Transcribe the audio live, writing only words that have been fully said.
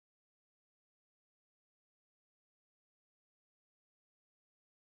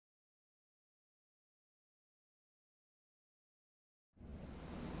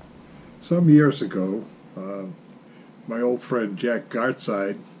Some years ago, my old friend Jack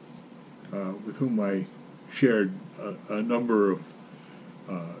Gartside, with whom I shared a number of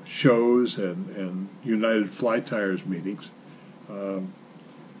shows and United Fly Tires meetings,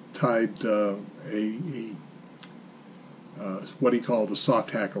 tied what he called a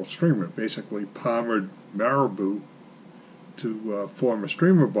soft hackle streamer, basically palmered marabou to form a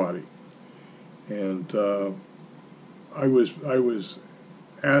streamer body. And I was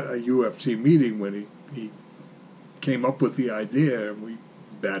at a UFT meeting when he came up with the idea, and we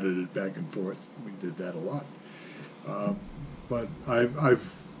batted it back and forth. We did that a lot. But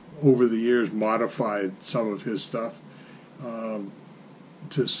I've over the years modified some of his stuff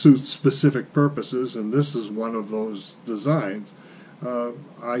to suit specific purposes, and this is one of those designs.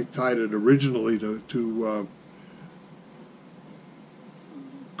 I tied it originally to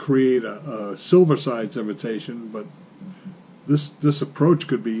create a silverside imitation, but this approach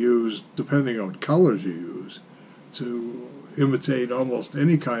could be used, depending on colors you use, to imitate almost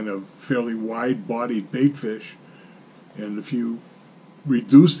any kind of fairly wide-bodied baitfish. And if you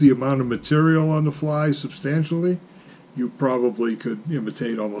reduce the amount of material on the fly substantially, you probably could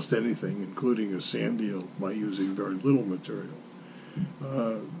imitate almost anything, including a sand eel, by using very little material.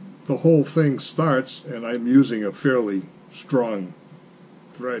 The whole thing starts, and I'm using a fairly strong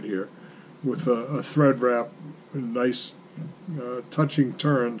thread here, with a thread wrap, nice touching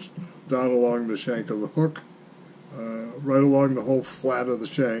turns down along the shank of the hook, right along the whole flat of the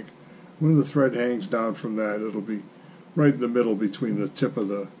shank. When the thread hangs down from that, it'll be right in the middle between the tip of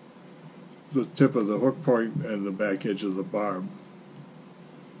the hook point and the back edge of the barb.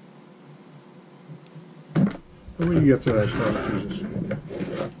 And when you get to that point, you just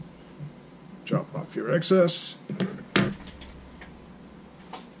chop off your excess.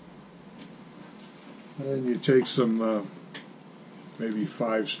 And then you take some, maybe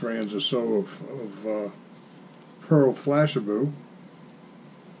 5 strands or so of pearl flashabou.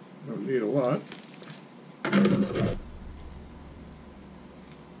 Don't need a lot.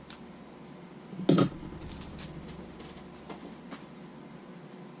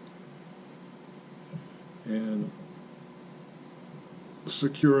 And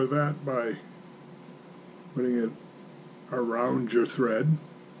secure that by putting it around your thread,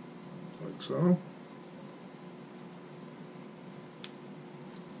 like so.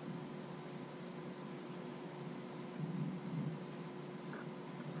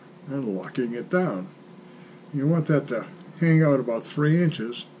 And locking it down. You want that to hang out about 3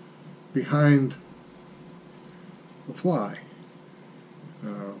 inches behind the fly.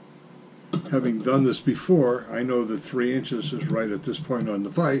 Having done this before, I know that 3 inches is right at this point on the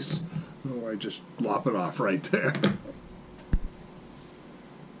vise, so I just lop it off right there.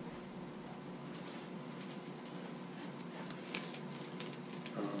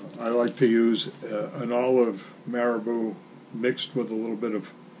 I like to use an olive marabou mixed with a little bit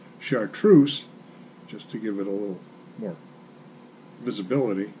of chartreuse, just to give it a little more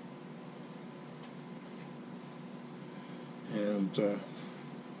visibility. And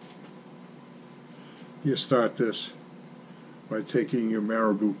you start this by taking your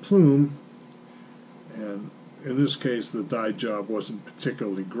marabou plume, and in this case the dye job wasn't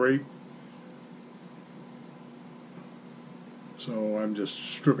particularly great, so I'm just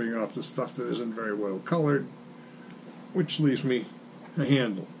stripping off the stuff that isn't very well colored, which leaves me a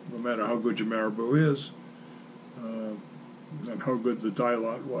handle. No matter how good your marabou is and how good the dye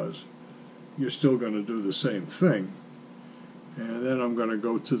lot was, you're still going to do the same thing. And then I'm going to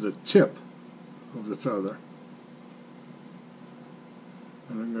go to the tip of the feather,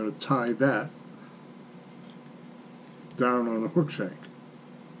 and I'm going to tie that down on the hook shank.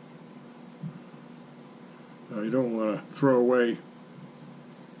 Now, you don't want to throw away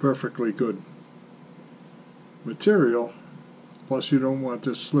perfectly good material, plus you don't want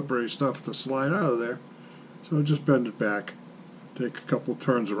this slippery stuff to slide out of there, so just bend it back, take a couple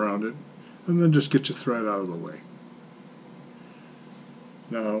turns around it, and then just get your thread out of the way.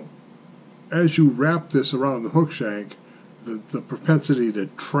 Now, as you wrap this around the hook shank, the propensity to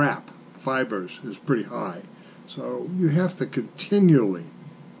trap fibers is pretty high. So you have to continually,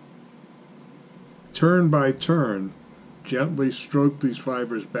 turn by turn, gently stroke these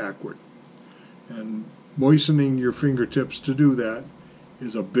fibers backward. And moistening your fingertips to do that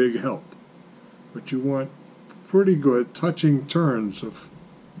is a big help. But you want pretty good touching turns of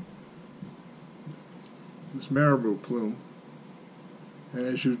this marabou plume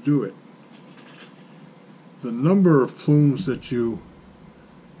as you do it. The number of plumes that you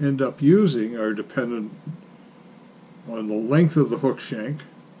end up using are dependent on the length of the hook shank,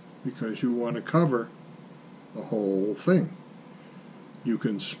 because you want to cover the whole thing. You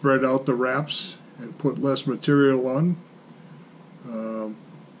can spread out the wraps and put less material on,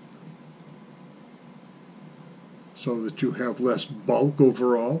 so that you have less bulk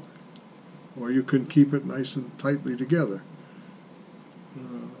overall, or you can keep it nice and tightly together.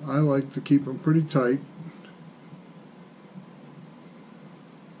 I like to keep them pretty tight.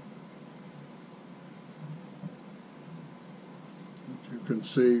 You can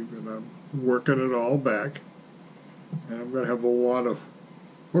see that I'm working it all back, and I'm going to have a lot of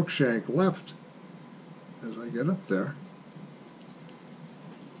hook shank left as I get up there.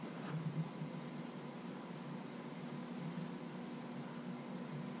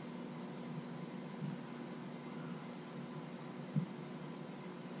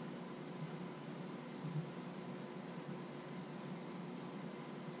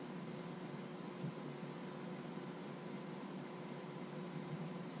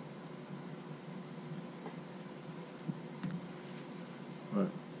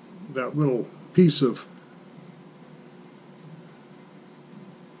 That little piece of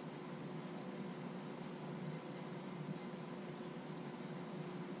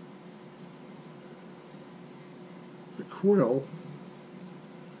the quill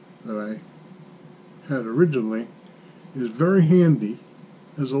that I had originally is very handy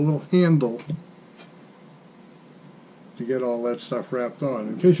as a little handle to get all that stuff wrapped on.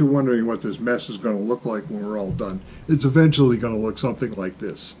 In case you're wondering what this mess is going to look like when we're all done, it's eventually going to look something like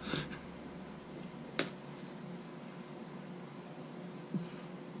this.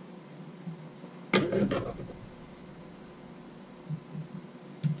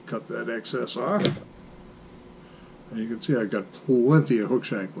 Cut that excess off. And you can see I've got plenty of hook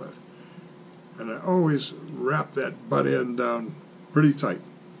shank left. And I always wrap that butt end down pretty tight.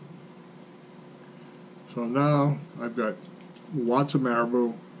 So now I've got lots of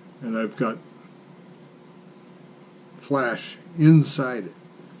marabou, and I've got flash inside it,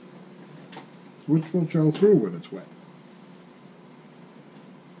 which will show through when it's wet.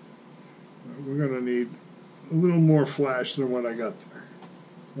 We're going to need a little more flash than what I got there,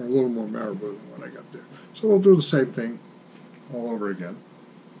 or a little more marabou than what I got there. So we'll do the same thing all over again.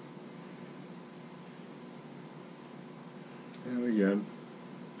 And again,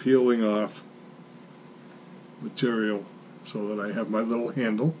 peeling off material so that I have my little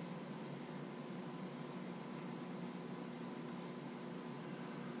handle.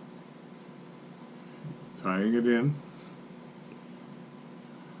 Tying it in,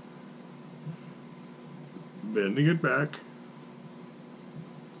 bending it back,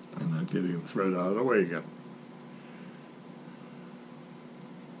 and then getting the thread out of the way again.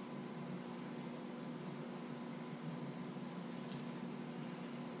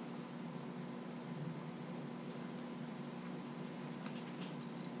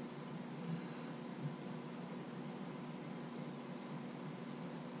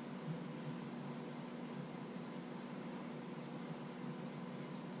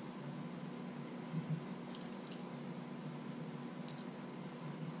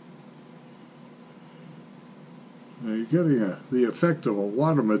 Now you're getting the effect of a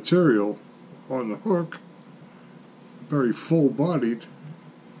lot of material on the hook, very full-bodied,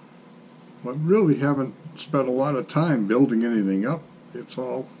 but really haven't spent a lot of time building anything up. It's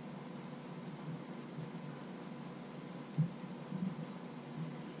all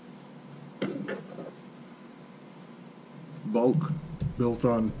bulk built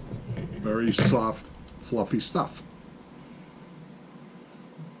on very soft, fluffy stuff.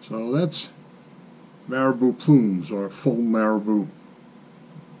 So that's marabou plumes, or full marabou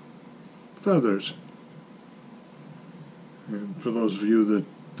feathers. And for those of you that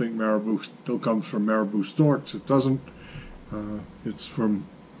think marabou still comes from marabou storks, it doesn't. It's from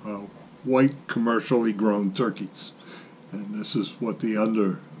white commercially grown turkeys. And this is what the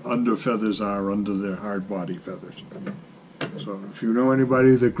under feathers are under their hard body feathers. So if you know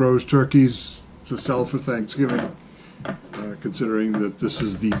anybody that grows turkeys to sell for Thanksgiving, considering that this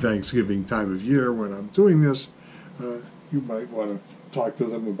is the Thanksgiving time of year when I'm doing this, you might want to talk to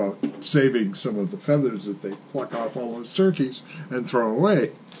them about saving some of the feathers that they pluck off all those turkeys and throw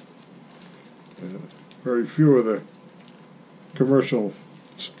away. Very few of the commercial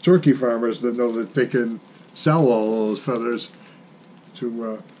turkey farmers that know that they can sell all those feathers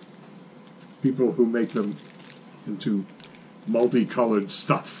to people who make them into multicolored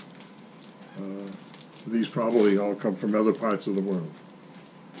stuff. These probably all come from other parts of the world.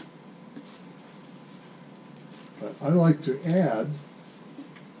 But I like to add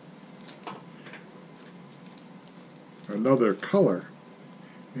another color,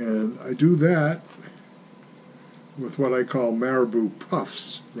 and I do that with what I call marabou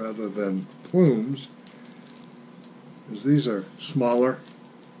puffs rather than plumes. is these are smaller,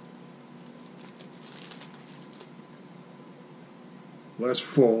 less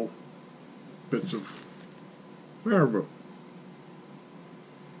full bits of marabou.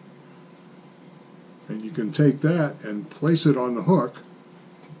 And you can take that and place it on the hook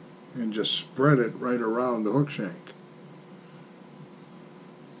and just spread it right around the hook shank.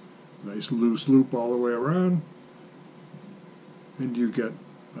 Nice loose loop all the way around, and you get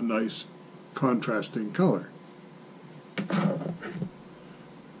a nice contrasting color.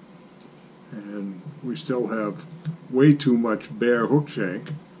 And we still have way too much bare hook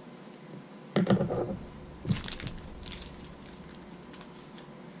shank.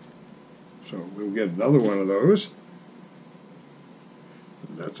 So we'll get another one of those.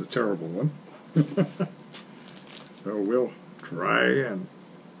 That's a terrible one. So we'll try again.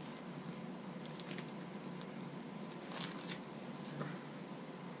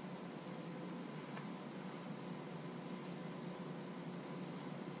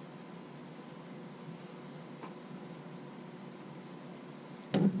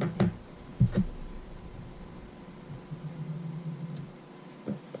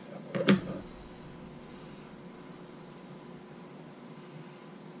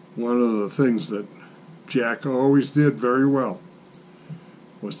 One of the things that Jack always did very well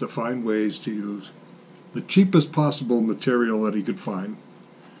was to find ways to use the cheapest possible material that he could find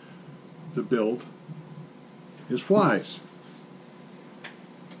to build his flies.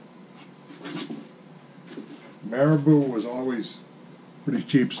 Marabou was always pretty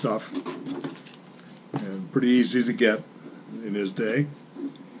cheap stuff and pretty easy to get in his day.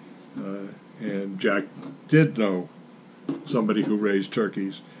 And Jack did know somebody who raised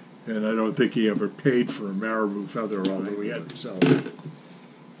turkeys. And I don't think he ever paid for a marabou feather, although he had to sell it.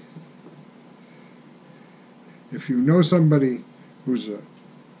 If you know somebody who's a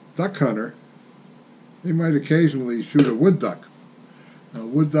duck hunter, they might occasionally shoot a wood duck.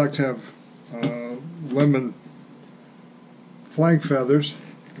 Wood ducks have lemon flank feathers,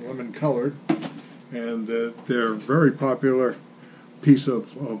 lemon colored, and they're a very popular piece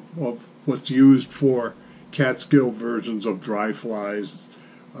of what's used for Catskill versions of dry flies.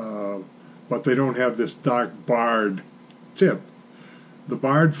 But they don't have this dark barred tip. The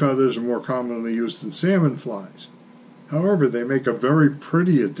barred feathers are more commonly used in salmon flies. However, they make a very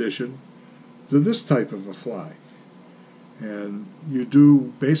pretty addition to this type of a fly. And you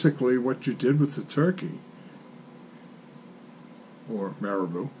do basically what you did with the turkey, or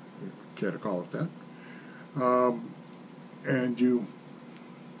marabou, if you care to call it that, and you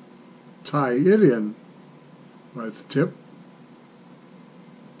tie it in by the tip.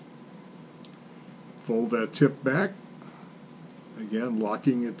 Fold that tip back, again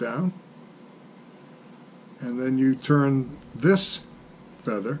locking it down, and then you turn this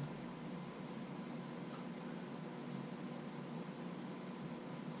feather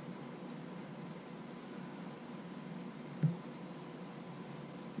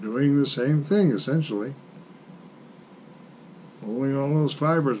doing the same thing essentially, pulling all those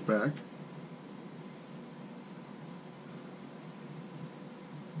fibers back.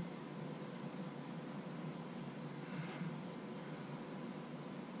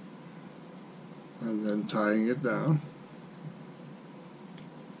 And then tying it down.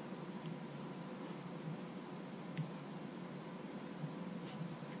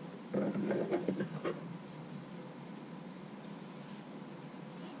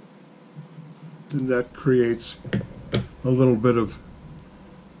 And that creates a little bit of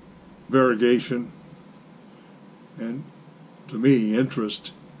variegation and, to me,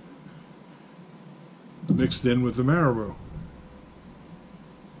 interest mixed in with the marabou.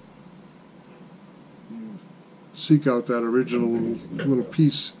 Seek out that original little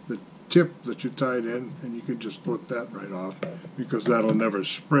piece, the tip that you tied in, and you can just flip that right off, because that'll never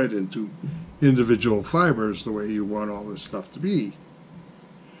spread into individual fibers the way you want all this stuff to be.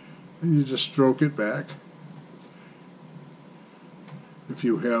 And you just stroke it back. If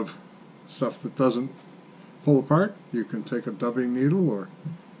you have stuff that doesn't pull apart, you can take a dubbing needle or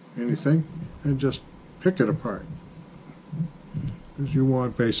anything and just pick it apart, because you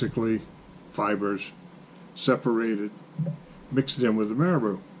want basically fibers separated, mixed in with the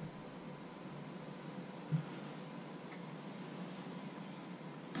marabou.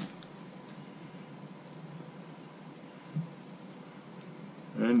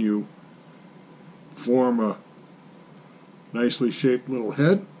 And you form a nicely shaped little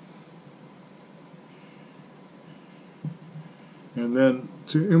head. And then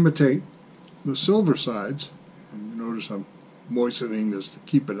to imitate the silversides, and you notice I'm moistening this to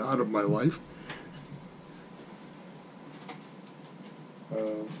keep it out of my life.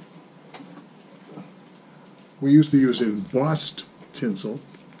 we used to use embossed tinsel.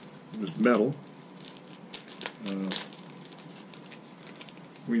 It was metal.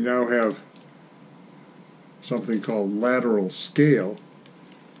 We now have something called lateral scale,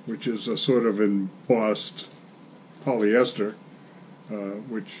 which is a sort of embossed polyester,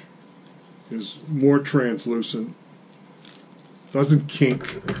 which is more translucent, doesn't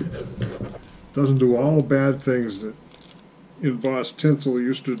kink, doesn't do all the bad things that embossed tinsel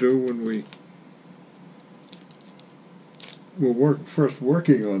used to do when we were first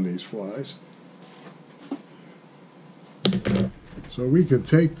working on these flies. So we can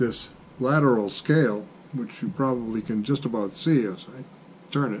take this lateral scale, which you probably can just about see as I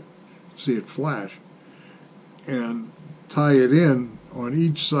turn it, see it flash, and tie it in on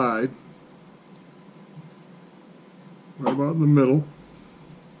each side, right about in the middle,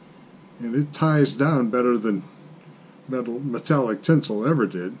 and it ties down better than metallic tinsel ever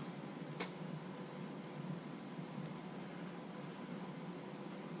did.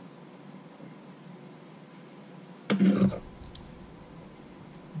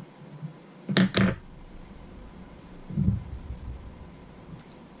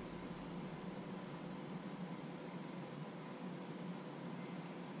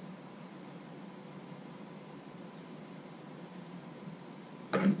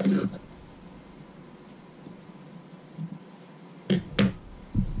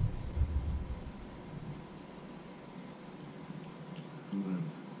 And then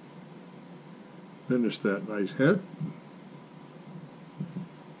finish that nice head.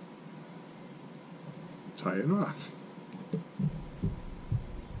 Tie it off.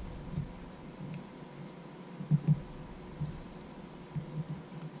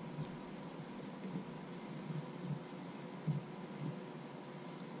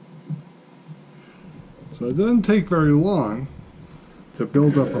 So it doesn't take very long to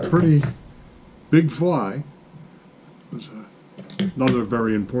build up a pretty big fly. It's another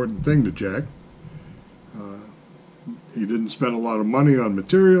very important thing to Jack. He didn't spend a lot of money on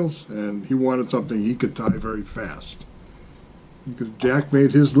materials, and he wanted something he could tie very fast. Because Jack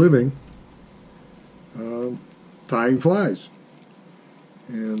made his living tying flies.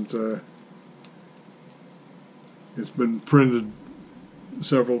 And it's been printed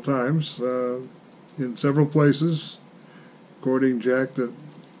several times in several places, quoting Jack that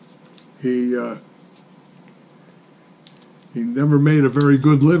he never made a very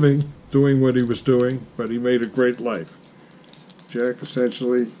good living doing what he was doing, but he made a great life. Jack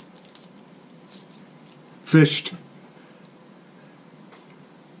essentially fished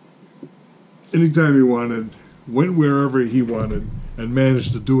anytime he wanted, went wherever he wanted, and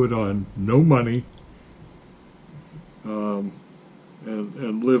managed to do it on no money,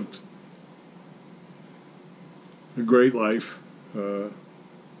 and lived a great life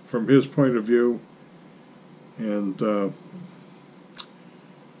from his point of view. And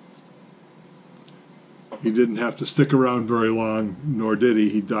he didn't have to stick around very long, nor did he.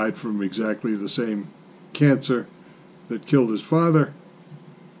 He died from exactly the same cancer that killed his father,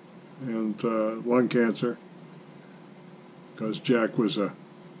 and lung cancer, because Jack was a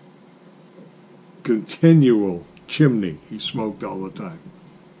continual chimney. He smoked all the time,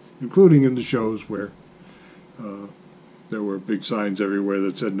 including in the shows where there were big signs everywhere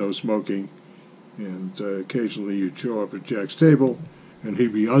that said no smoking, and occasionally you'd show up at Jack's table and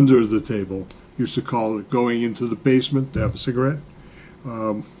he'd be under the table. Used to call it going into the basement to have a cigarette,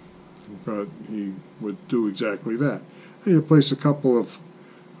 but he would do exactly that. He'd place a couple of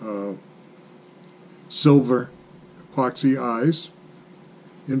silver epoxy eyes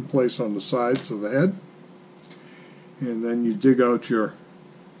in place on the sides of the head, and then you dig out your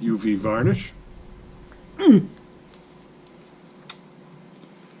UV varnish,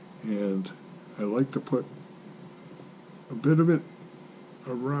 and I like to put a bit of it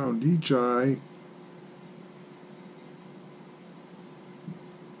around each eye.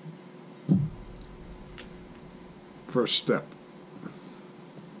 First step.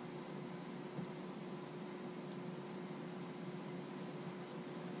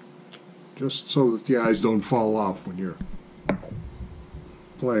 Just so that the eyes don't fall off when you're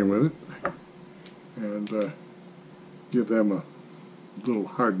playing with it, and give them a little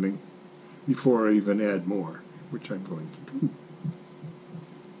hardening before I even add more, which I'm going to do.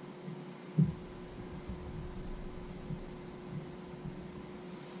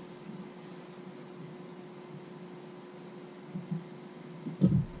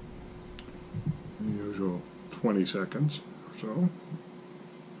 The usual 20 seconds or so.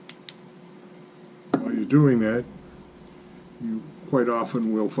 While you're doing that, you quite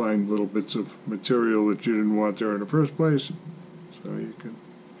often will find little bits of material that you didn't want there in the first place. So you can,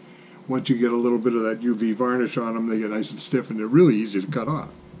 once you get a little bit of that UV varnish on them, they get nice and stiff, and they're really easy to cut off.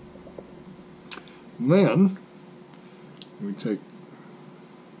 And then we take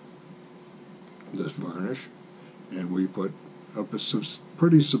this varnish and we put up a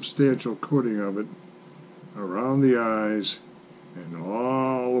pretty substantial coating of it around the eyes and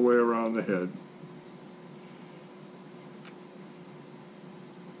all the way around the head.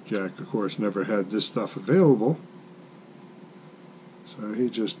 Jack, of course, never had this stuff available, so he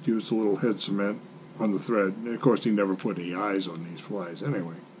just used a little head cement on the thread. And of course, he never put any eyes on these flies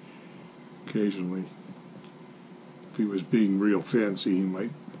anyway. Occasionally, if he was being real fancy, he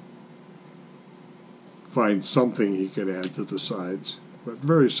might find something he could add to the sides, but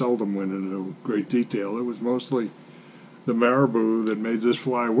very seldom went into great detail. It was mostly the marabou that made this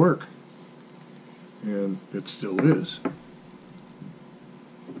fly work, and it still is.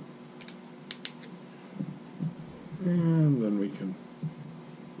 And then we can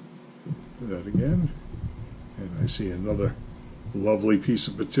do that again, and I see another lovely piece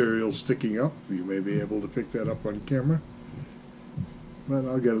of material sticking up. You may be able to pick that up on camera, but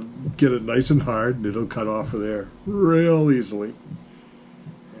I'll get it nice and hard, and it'll cut off of there real easily.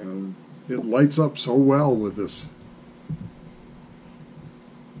 And it lights up so well with this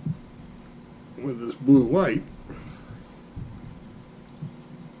blue light.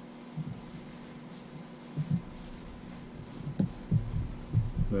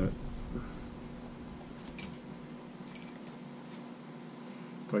 That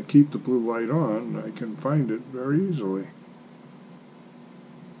if I keep the blue light on, I can find it very easily.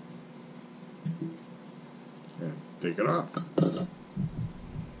 And take it off.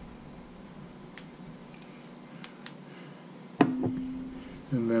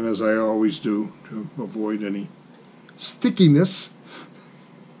 And then, as I always do, to avoid any stickiness,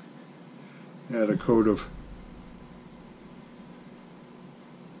 add a coat of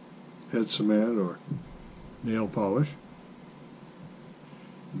head cement or nail polish.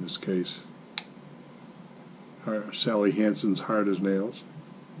 In this case, Sally Hansen's Hard as Nails,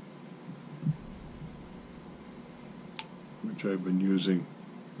 which I've been using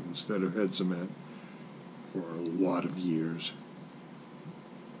instead of head cement for a lot of years.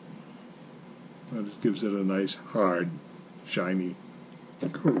 But it gives it a nice, hard, shiny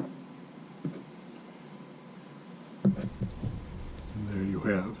coat. And there you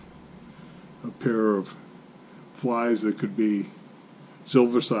have a pair of flies that could be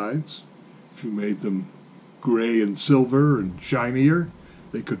silversides. If you made them gray and silver and shinier,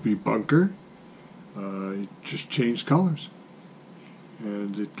 they could be bunker. It just changed colors.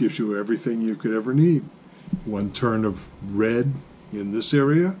 And it gives you everything you could ever need. One turn of red in this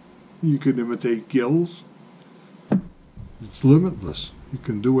area, you can imitate gills. It's limitless. You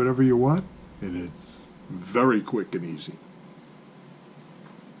can do whatever you want, and it's very quick and easy.